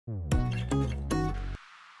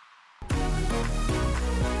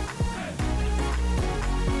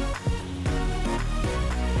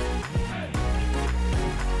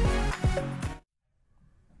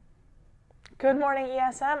Good morning,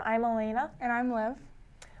 ESM. I'm Elena. And I'm Liv.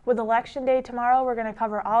 With Election Day tomorrow, we're going to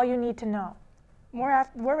cover all you need to know. More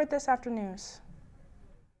with this after news.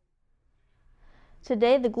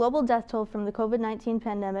 Today, the global death toll from the COVID-19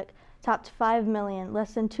 pandemic topped 5 million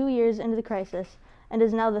less than 2 years into the crisis and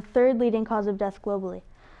is now the third leading cause of death globally.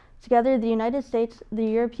 Together, the United States, the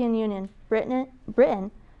European Union,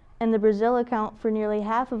 Britain, and the Brazil account for nearly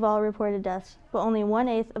half of all reported deaths, but only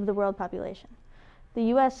 1/8 of the world population. The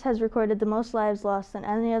U.S. has recorded the most lives lost than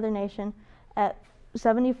any other nation at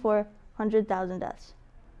 7,400,000 deaths.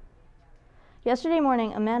 Yesterday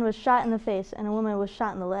morning, a man was shot in the face and a woman was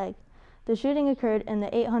shot in the leg. The shooting occurred in the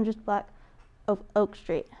 800th block of Oak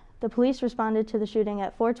Street. The police responded to the shooting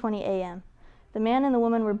at 4:20 a.m. The man and the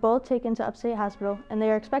woman were both taken to Upstate Hospital, and they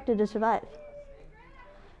are expected to survive.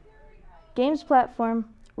 Games platform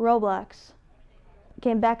Roblox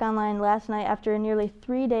came back online last night after a nearly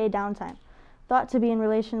 3-day downtime, thought to be in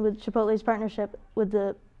relation with Chipotle's partnership with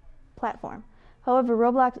the platform. However,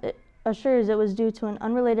 Roblox assures it was due to an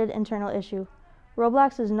unrelated internal issue.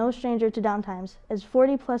 Roblox is no stranger to downtimes, as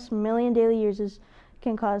 40+ million daily users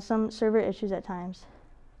can cause some server issues at times.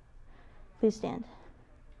 Please stand.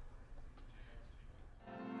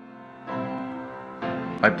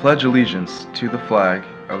 I pledge allegiance to the flag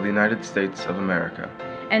of the United States of America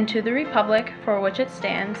and to the republic for which it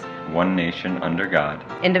stands, one nation under God,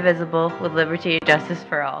 indivisible, with liberty and justice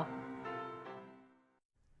for all.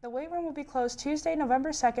 The weight room will be closed Tuesday,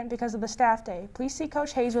 November 2nd because of the staff day. Please see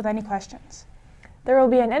Coach Hayes with any questions. There will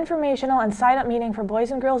be an informational and sign-up meeting for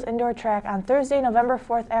boys and girls indoor track on Thursday, November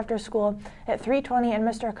 4th after school at 3:20 in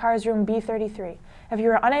Mr. Carr's room B33. If you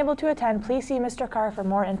are unable to attend, please see Mr. Carr for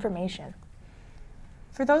more information.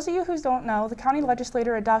 For those of you who don't know, the county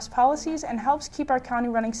legislator adopts policies and helps keep our county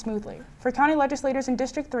running smoothly. For county legislators in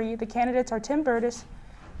District 3, the candidates are Tim Burtis,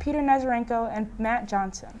 Peter Nazarenko, and Matt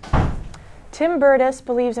Johnson. Tim Burtis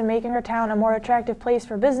believes in making our town a more attractive place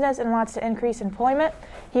for business and wants to increase employment.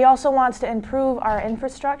 He also wants to improve our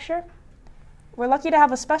infrastructure. We're lucky to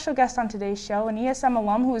have a special guest on today's show, an ESM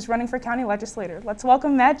alum who is running for county legislator. Let's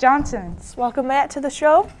welcome Matt Johnson. Let's welcome Matt to the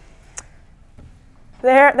show.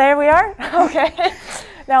 There we are. Okay.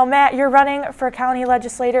 Now, Matt, you're running for county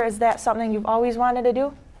legislator. Is that something you've always wanted to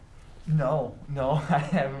do? No, I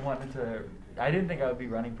haven't wanted to. I didn't think I would be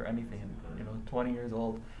running for anything. 20 years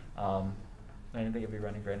old. I didn't think I'd be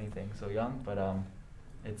running for anything so young, but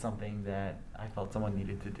it's something that I felt someone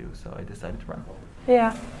needed to do, so I decided to run.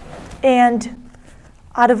 Yeah. And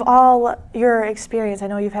out of all your experience, I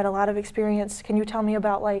know you've had a lot of experience. Can you tell me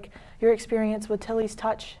about your experience with Tilly's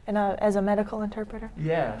Touch and as a medical interpreter?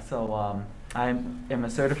 Yeah, so I am a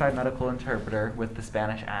certified medical interpreter with the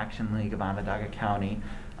Spanish Action League of Onondaga County.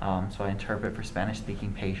 So I interpret for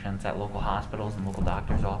Spanish-speaking patients at local hospitals and local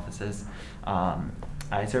doctors' offices.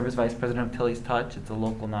 I serve as vice president of Tilly's Touch. It's a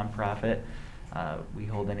local nonprofit. We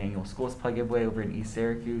hold an annual school supply giveaway over in East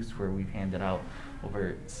Syracuse where we've handed out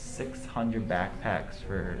over 600 backpacks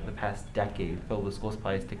for the past decade filled with school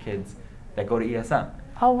supplies to kids that go to ESM.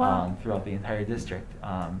 Oh, wow. Throughout the entire district.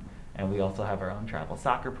 And we also have our own travel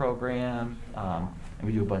soccer program, and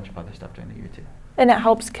we do a bunch of other stuff during the year too. And it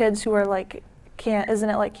helps kids who are can't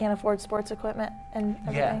afford sports equipment and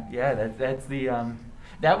everything? Yeah, that's the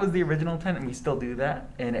that was the original intent, and we still do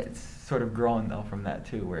that, and it's sort of grown though from that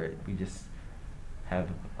too, where we just have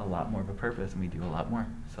a lot more of a purpose and we do a lot more,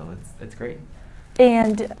 so it's great.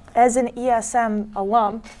 And as an ESM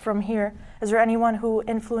alum from here, is there anyone who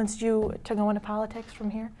influenced you to go into politics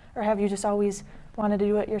from here, or have you just always wanted to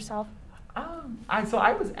do it yourself? So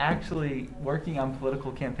I was actually working on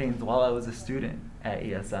political campaigns while I was a student at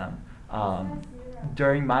ESM.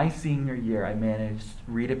 During my senior year, I managed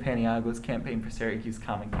Rita Paniago's campaign for Syracuse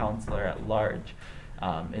Common Councilor at large.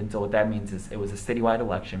 And so what that means is it was a citywide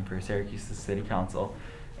election for Syracuse's city council,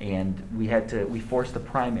 and we forced a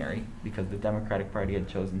primary because the Democratic Party had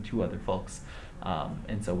chosen 2 other folks.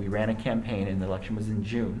 And so we ran a campaign, and the election was in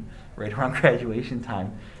June, right around graduation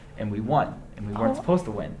time, and we won, and we weren't supposed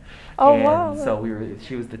to win. Oh, and wow. So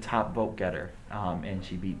she was the top vote getter, and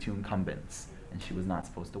she beat 2 incumbents, and she was not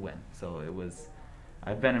supposed to win. So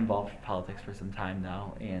I've been involved in politics for some time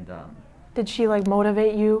now, and did she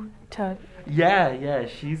motivate you to? Yeah,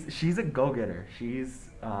 she's a go-getter. She's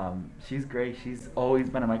great. She's always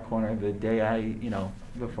been in my corner. The day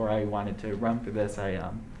before I wanted to run for this, I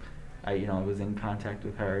was in contact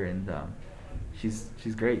with her, and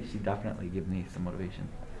she's great. She definitely gave me some motivation.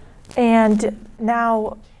 And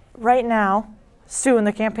right now, soon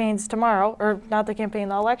the campaign's tomorrow, or not the campaign,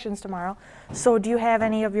 the election's tomorrow. So do you have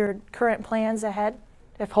any of your current plans ahead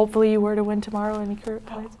if hopefully you were to win tomorrow, any current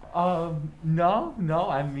plans? No.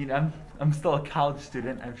 I mean, I'm still a college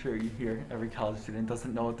student. I'm sure you hear every college student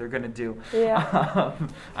doesn't know what they're gonna do. Yeah.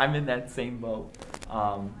 I'm in that same boat.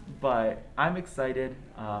 But I'm excited.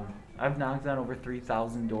 I've knocked on over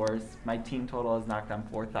 3,000 doors. My team total has knocked on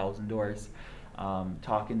 4,000 doors.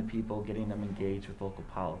 Talking to people, getting them engaged with local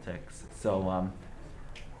politics. So,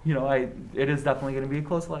 it is definitely going to be a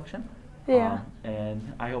close election. Yeah.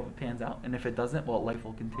 And I hope it pans out. And if it doesn't, well, life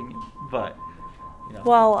will continue. But,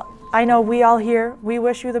 Well, I know we all here, we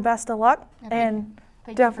wish you the best of luck. And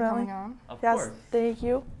Thank definitely. you for coming on. Of Yes, course. thank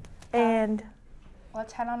you. And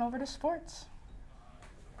Let's head on over to sports.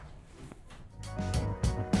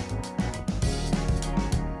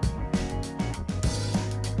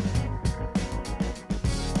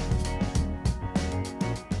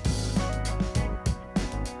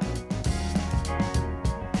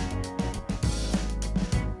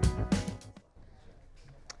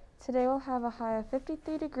 Today we'll have a high of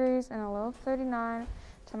 53 degrees and a low of 39.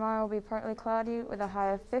 Tomorrow will be partly cloudy with a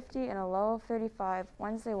high of 50 and a low of 35.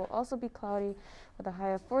 Wednesday will also be cloudy with a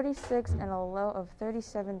high of 46 and a low of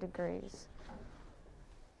 37 degrees.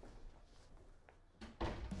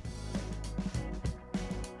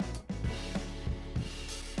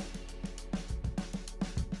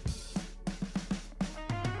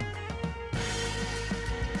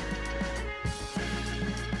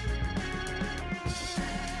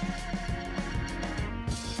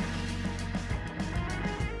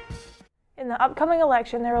 in the upcoming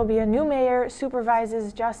election, there will be a new mayor,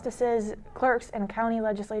 supervisors, justices, clerks, and county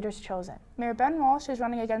legislators chosen. Mayor Ben Walsh is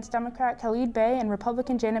running against Democrat Khalid Bey and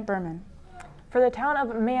Republican Janet Berman. For the town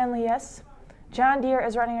of Manlius, John Deere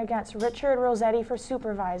is running against Richard Rossetti for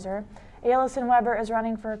supervisor, Alison Weber is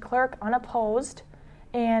running for clerk unopposed,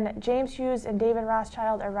 and James Hughes and David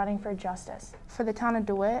Rothschild are running for justice. For the town of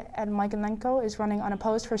DeWitt, Ed Mikelenko is running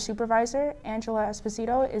unopposed for supervisor, Angela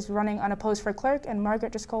Esposito is running unopposed for clerk, and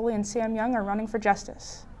Margaret Driscoll and Sam Young are running for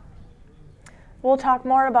justice. We'll talk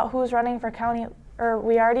more about who's running for county, or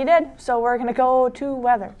we already did, so we're going to go to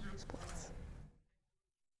weather.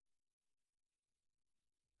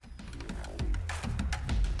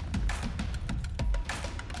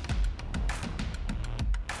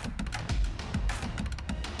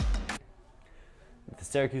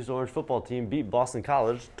 The Syracuse Orange football team beat Boston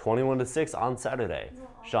College 21-6 on Saturday.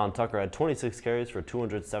 Sean Tucker had 26 carries for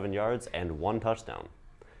 207 yards and 1 touchdown.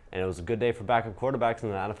 And it was a good day for backup quarterbacks in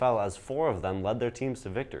the NFL as 4 of them led their teams to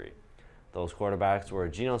victory. Those quarterbacks were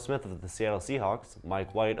Geno Smith of the Seattle Seahawks,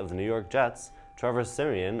 Mike White of the New York Jets, Trevor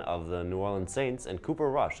Siemian of the New Orleans Saints, and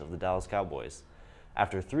Cooper Rush of the Dallas Cowboys.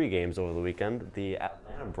 After 3 games over the weekend, the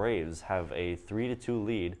Atlanta Braves have a 3-2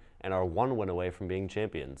 lead and are 1 win away from being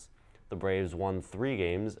champions. The Braves won 3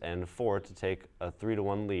 games and 4 to take a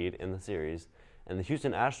 3-1 lead in the series, and the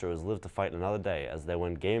Houston Astros live to fight another day as they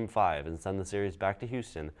win Game 5 and send the series back to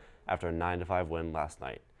Houston after a 9-5 win last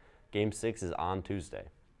night. Game 6 is on Tuesday.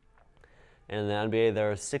 And in the NBA,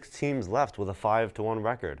 there are 6 teams left with a 5-1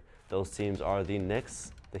 record. Those teams are the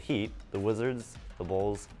Knicks, the Heat, the Wizards, the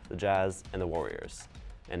Bulls, the Jazz, and the Warriors.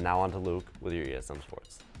 And now on to Luke with your ESM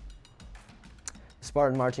Sports. The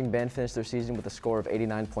Spartan Marching Band finished their season with a score of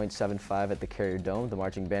 89.75 at the Carrier Dome. The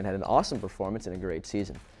marching band had an awesome performance and a great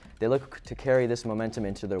season. They look to carry this momentum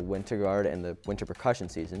into their Winter Guard and the Winter Percussion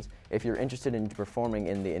seasons. If you're interested in performing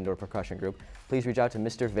in the indoor percussion group, please reach out to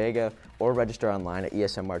Mr. Vega or register online at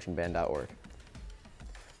esmmarchingband.org.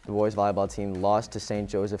 The boys volleyball team lost to St.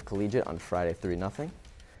 Joseph Collegiate on Friday 3-0.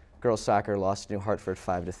 Girls soccer lost to New Hartford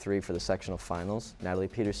 5-3 for the sectional finals. Natalie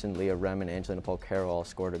Peterson, Leah Rem, and Angela Nicole Carroll all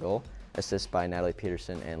scored a goal, assists by Natalie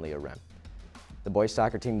Peterson and Leah Rem. The boys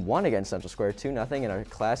soccer team won against Central Square 2-0 and are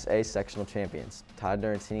Class A sectional champions. Todd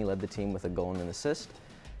Durantini led the team with a goal and an assist.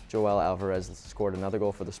 Joel Alvarez scored another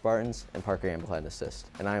goal for the Spartans, and Parker Amble had an assist.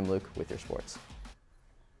 And I am Luke with your sports.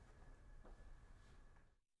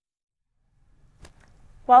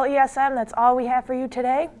 Well, ESM, that's all we have for you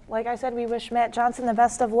today. Like I said, we wish Matt Johnson the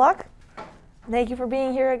best of luck. Thank you for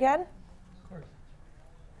being here again. Of course.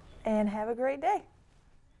 And have a great day.